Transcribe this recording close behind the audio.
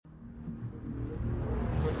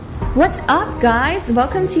What's up, guys?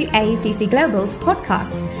 Welcome to AFCC Global's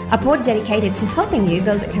podcast, a pod dedicated to helping you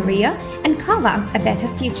build a career and carve out a better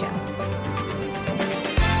future.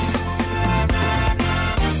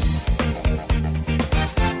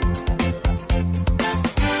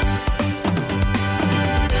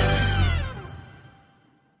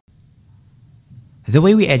 The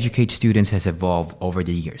way we educate students has evolved over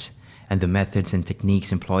the years, and the methods and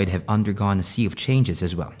techniques employed have undergone a sea of changes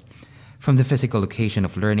as well. From the physical location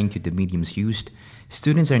of learning to the mediums used,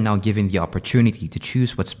 students are now given the opportunity to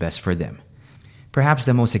choose what's best for them. Perhaps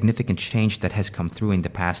the most significant change that has come through in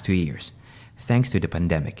the past 2 years, thanks to the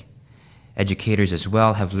pandemic. Educators as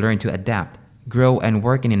well have learned to adapt, grow, and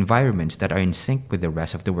work in environments that are in sync with the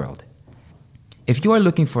rest of the world. If you are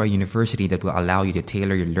looking for a university that will allow you to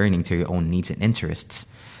tailor your learning to your own needs and interests,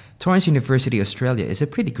 Torrens University Australia is a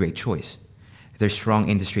pretty great choice. Their strong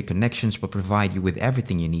industry connections will provide you with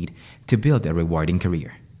everything you need to build a rewarding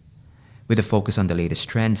career. With a focus on the latest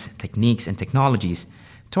trends, techniques, and technologies,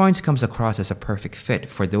 Torrens comes across as a perfect fit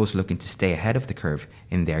for those looking to stay ahead of the curve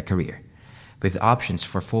in their career. With options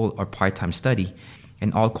for full or part-time study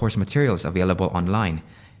and all course materials available online,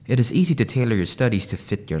 it is easy to tailor your studies to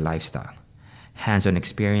fit your lifestyle. Hands-on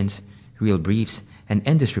experience, real briefs, and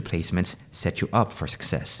industry placements set you up for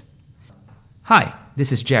success. Hi,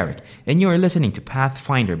 this is Jarek, and you are listening to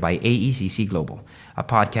Pathfinder by AECC Global, a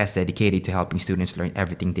podcast dedicated to helping students learn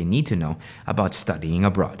everything they need to know about studying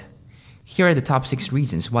abroad. Here are the top 6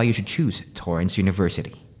 reasons why you should choose Torrens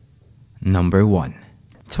University. Number 1.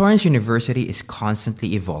 Torrens University is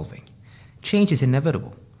constantly evolving. Change is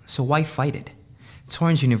inevitable, so why fight it?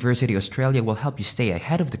 Torrens University Australia will help you stay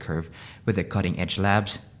ahead of the curve with their cutting-edge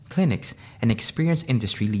labs, clinics, and experienced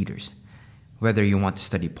industry leaders. Whether you want to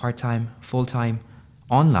study part-time, full-time,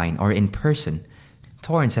 online, or in person,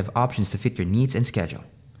 Torrens have options to fit your needs and schedule.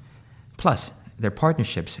 Plus, their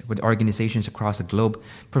partnerships with organizations across the globe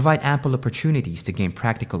provide ample opportunities to gain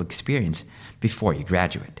practical experience before you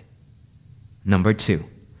graduate. Number 2.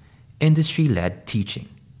 Industry-led teaching.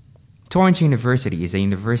 Torrens University is a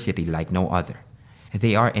university like no other.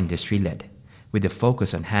 They are industry-led, with a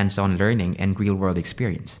focus on hands-on learning and real-world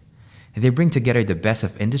experience. They bring together the best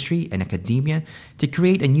of industry and academia to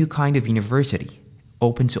create a new kind of university,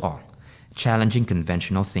 open to all, challenging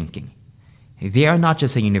conventional thinking. They are not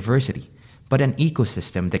just a university, but an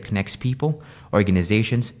ecosystem that connects people,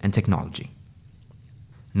 organizations, and technology.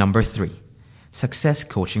 Number 3. Success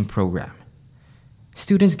Coaching Program.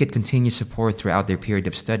 Students get continued support throughout their period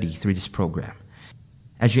of study through this program.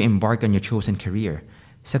 As you embark on your chosen career,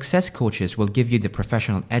 success coaches will give you the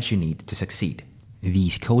professional edge you need to succeed.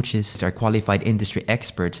 These coaches are qualified industry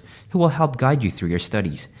experts who will help guide you through your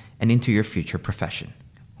studies and into your future profession.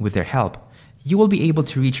 With their help, you will be able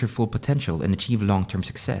to reach your full potential and achieve long-term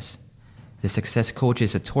success. The success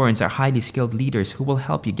coaches at Torrens are highly skilled leaders who will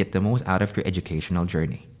help you get the most out of your educational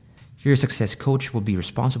journey. Your success coach will be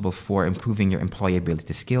responsible for improving your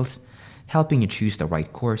employability skills, helping you choose the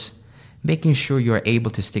right course, making sure you are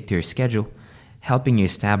able to stick to your schedule, helping you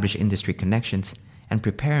establish industry connections, and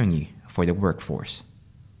preparing you for the workforce.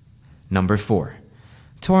 Number 4.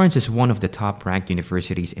 Torrens is one of the top-ranked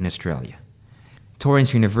universities in Australia.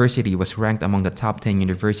 Torrens University was ranked among the top 10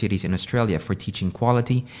 universities in Australia for teaching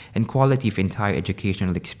quality and quality of entire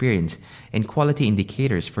educational experience and quality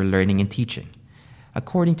indicators for learning and teaching,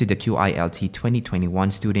 according to the QILT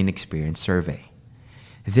 2021 Student Experience Survey.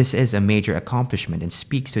 This is a major accomplishment and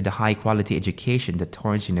speaks to the high-quality education that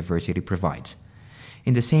Torrens University provides.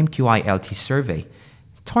 In the same QILT survey,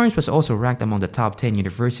 Torrens was also ranked among the top 10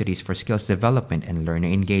 universities for skills development and learner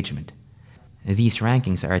engagement. These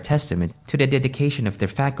rankings are a testament to the dedication of their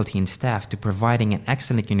faculty and staff to providing an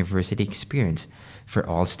excellent university experience for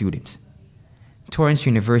all students. Torrens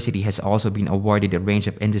University has also been awarded a range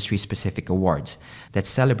of industry-specific awards that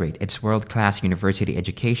celebrate its world-class university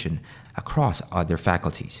education across other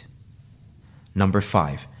faculties. Number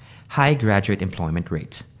 5. High graduate employment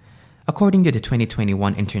rates. According to the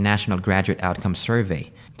 2021 International Graduate Outcomes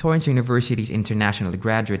Survey, Torrens University's international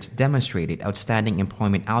graduates demonstrated outstanding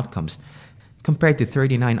employment outcomes compared to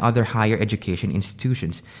 39 other higher education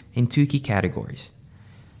institutions in 2 key categories.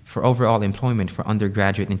 For overall employment for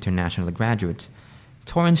undergraduate international graduates,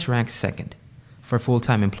 Torrens ranks second. For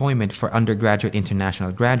full-time employment for undergraduate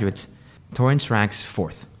international graduates, Torrens ranks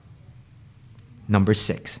 4th. Number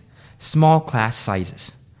 6. Small class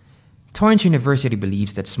sizes. Torrens University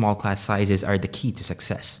believes that small class sizes are the key to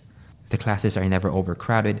success. The classes are never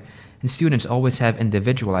overcrowded, and students always have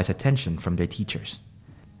individualized attention from their teachers.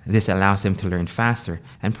 This allows them to learn faster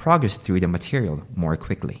and progress through the material more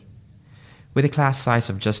quickly. With a class size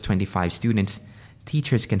of just 25 students,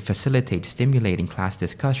 teachers can facilitate stimulating class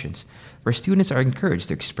discussions where students are encouraged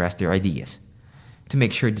to express their ideas. To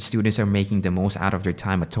make sure the students are making the most out of their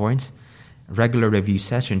time at Torrens, regular review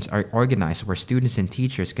sessions are organized where students and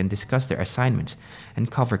teachers can discuss their assignments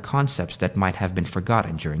and cover concepts that might have been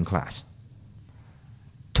forgotten during class.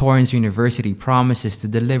 Torrens University promises to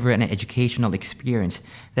deliver an educational experience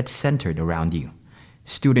that's centered around you.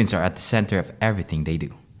 Students are at the center of everything they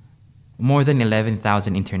do. More than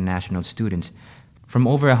 11,000 international students from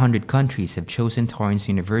over 100 countries have chosen Torrens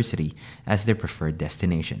University as their preferred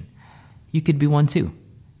destination. You could be one too.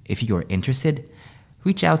 If you are interested,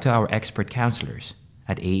 reach out to our expert counselors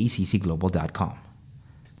at aeccglobal.com.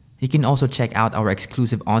 You can also check out our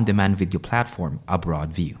exclusive on-demand video platform,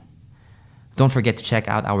 Abroad View. Don't forget to check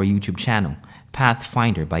out our YouTube channel,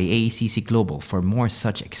 Pathfinder by AECC Global, for more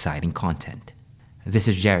such exciting content. This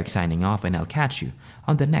is Jarek signing off, and I'll catch you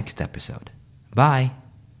on the next episode. Bye!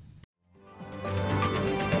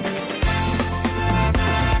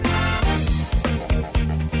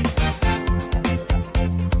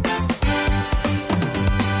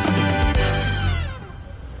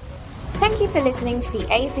 Thank you for listening to the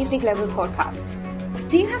AECC Global podcast.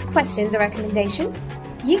 Do you have questions or recommendations?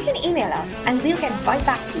 You can email us and we'll get right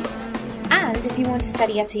back to you. And if you want to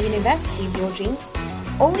study at a university of your dreams,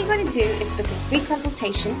 all you got to do is book a free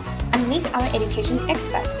consultation and meet our education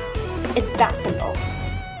experts. It's that simple.